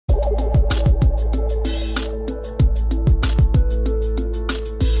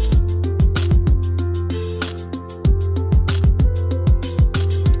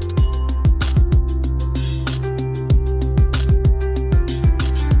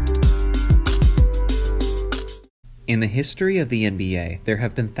In the history of the NBA, there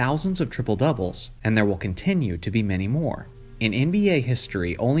have been thousands of triple-doubles, and there will continue to be many more. In NBA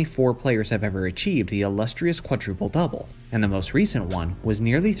history, only 4 players have ever achieved the illustrious quadruple-double, and the most recent one was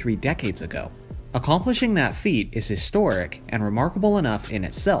nearly 3 decades ago. Accomplishing that feat is historic and remarkable enough in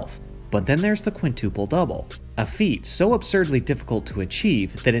itself, but then there's the quintuple-double, a feat so absurdly difficult to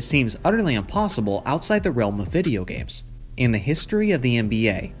achieve that it seems utterly impossible outside the realm of video games. In the history of the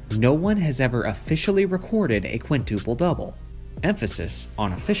NBA, no one has ever officially recorded a quintuple-double. Emphasis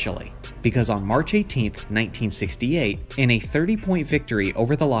on officially, because on March 18, 1968, in a 30-point victory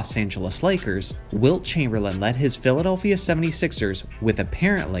over the Los Angeles Lakers, Wilt Chamberlain led his Philadelphia 76ers with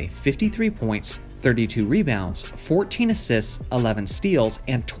apparently 53 points, 32 rebounds, 14 assists, 11 steals,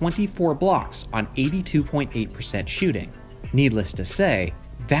 and 24 blocks on 82.8% shooting. Needless to say,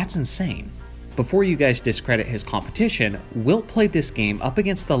 that's insane. Before you guys discredit his competition, Wilt played this game up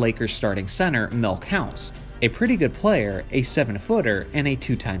against the Lakers starting center Mel Counts, a pretty good player, a 7-footer, and a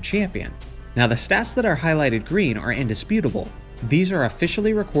 2-time champion. Now the stats that are highlighted green are indisputable. These are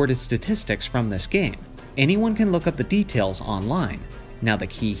officially recorded statistics from this game. Anyone can look up the details online. Now the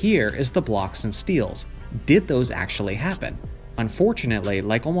key here is the blocks and steals. Did those actually happen? Unfortunately,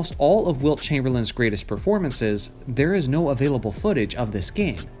 like almost all of Wilt Chamberlain's greatest performances, there is no available footage of this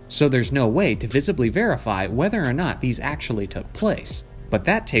game, so there's no way to visibly verify whether or not these actually took place. But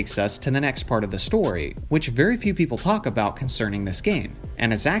that takes us to the next part of the story, which very few people talk about concerning this game,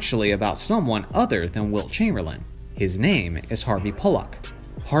 and it's actually about someone other than Wilt Chamberlain. His name is Harvey Pollack.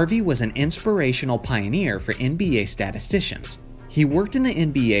 Harvey was an inspirational pioneer for NBA statisticians. He worked in the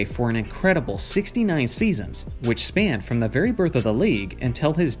NBA for an incredible 69 seasons, which spanned from the very birth of the league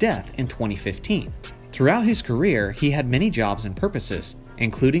until his death in 2015. Throughout his career, he had many jobs and purposes,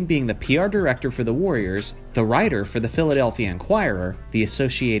 including being the PR director for the Warriors, the writer for the Philadelphia Inquirer, the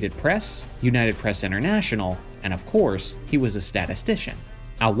Associated Press, United Press International, and of course, he was a statistician.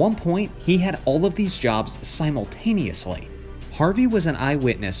 At one point, he had all of these jobs simultaneously. Harvey was an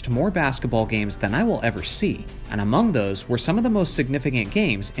eyewitness to more basketball games than I will ever see, and among those were some of the most significant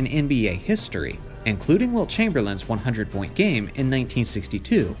games in NBA history, including Wilt Chamberlain's 100-point game in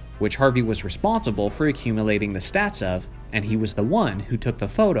 1962, which Harvey was responsible for accumulating the stats of, and he was the one who took the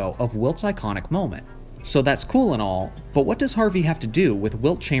photo of Wilt's iconic moment. So that's cool and all, but what does Harvey have to do with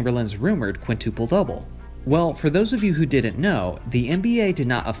Wilt Chamberlain's rumored quintuple-double? Well, for those of you who didn't know, the NBA did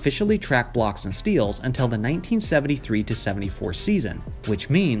not officially track blocks and steals until the 1973-74 season, which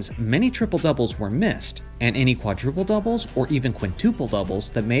means many triple-doubles were missed, and any quadruple-doubles or even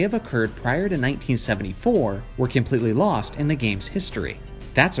quintuple-doubles that may have occurred prior to 1974 were completely lost in the game's history.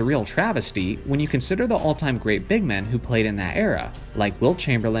 That's a real travesty when you consider the all-time great big men who played in that era, like Wilt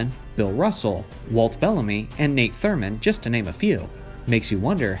Chamberlain, Bill Russell, Walt Bellamy, and Nate Thurmond, just to name a few. Makes you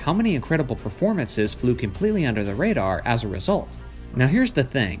wonder how many incredible performances flew completely under the radar as a result. Now here's the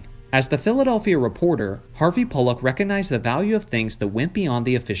thing. As the Philadelphia reporter, Harvey Pollack recognized the value of things that went beyond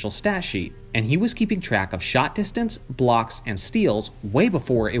the official stat sheet, and he was keeping track of shot distance, blocks, and steals way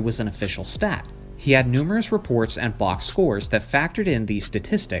before it was an official stat. He had numerous reports and box scores that factored in these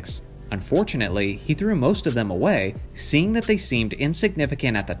statistics. Unfortunately, he threw most of them away, seeing that they seemed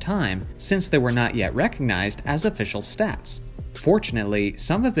insignificant at the time since they were not yet recognized as official stats. Fortunately,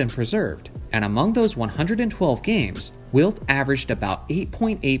 some have been preserved, and among those 112 games, Wilt averaged about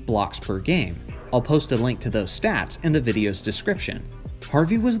 8.8 blocks per game. I'll post a link to those stats in the video's description.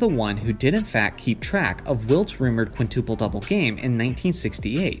 Harvey was the one who did in fact keep track of Wilt's rumored quintuple-double game in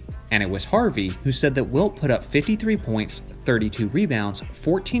 1968, and it was Harvey who said that Wilt put up 53 points, 32 rebounds,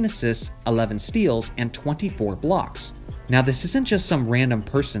 14 assists, 11 steals, and 24 blocks. Now this isn't just some random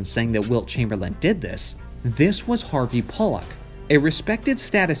person saying that Wilt Chamberlain did this. This was Harvey Pollack, a respected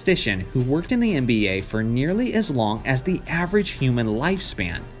statistician who worked in the NBA for nearly as long as the average human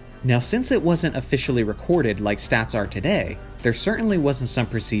lifespan. Now since it wasn't officially recorded like stats are today, there certainly wasn't some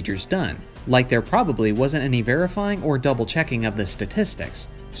procedures done, like there probably wasn't any verifying or double checking of the statistics.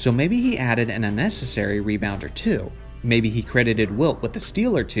 So maybe he added an unnecessary rebound or two. Maybe he credited Wilt with a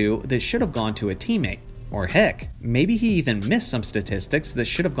steal or two that should have gone to a teammate. Or heck, maybe he even missed some statistics that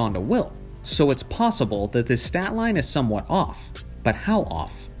should have gone to Wilt. So it's possible that this stat line is somewhat off. But how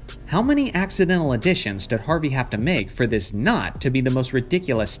off? How many accidental additions did Harvey have to make for this not to be the most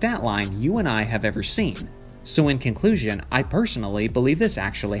ridiculous stat line you and I have ever seen? So in conclusion, I personally believe this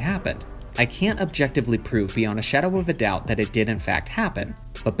actually happened. I can't objectively prove beyond a shadow of a doubt that it did in fact happen,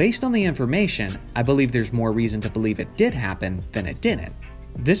 but based on the information, I believe there's more reason to believe it did happen than it didn't.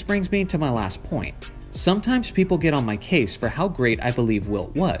 This brings me to my last point. Sometimes people get on my case for how great I believe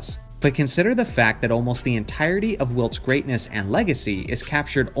Wilt was, but consider the fact that almost the entirety of Wilt's greatness and legacy is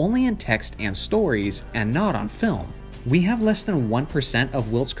captured only in text and stories and not on film. We have less than 1%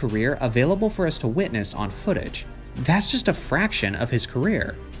 of Wilt's career available for us to witness on footage. That's just a fraction of his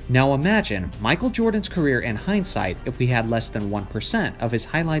career. Now imagine Michael Jordan's career in hindsight if we had less than 1% of his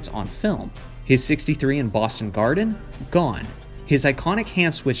highlights on film. His 63 in Boston Garden? Gone. His iconic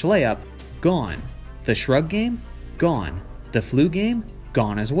hand switch layup? Gone. The shrug game? Gone. The flu game?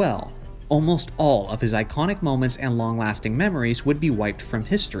 Gone as well. Almost all of his iconic moments and long-lasting memories would be wiped from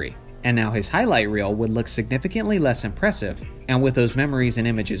history. And now his highlight reel would look significantly less impressive, and with those memories and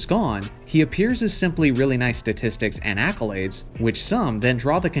images gone, he appears as simply really nice statistics and accolades, which some then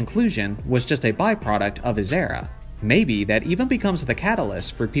draw the conclusion was just a byproduct of his era. Maybe that even becomes the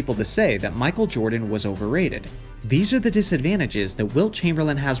catalyst for people to say that Michael Jordan was overrated. These are the disadvantages that Wilt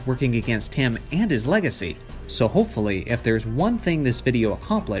Chamberlain has working against him and his legacy. So hopefully, if there's one thing this video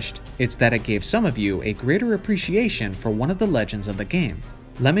accomplished, it's that it gave some of you a greater appreciation for one of the legends of the game.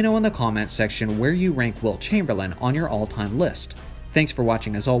 Let me know in the comments section where you rank Wilt Chamberlain on your all-time list. Thanks for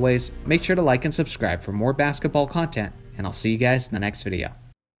watching as always, make sure to like and subscribe for more basketball content, and I'll see you guys in the next video.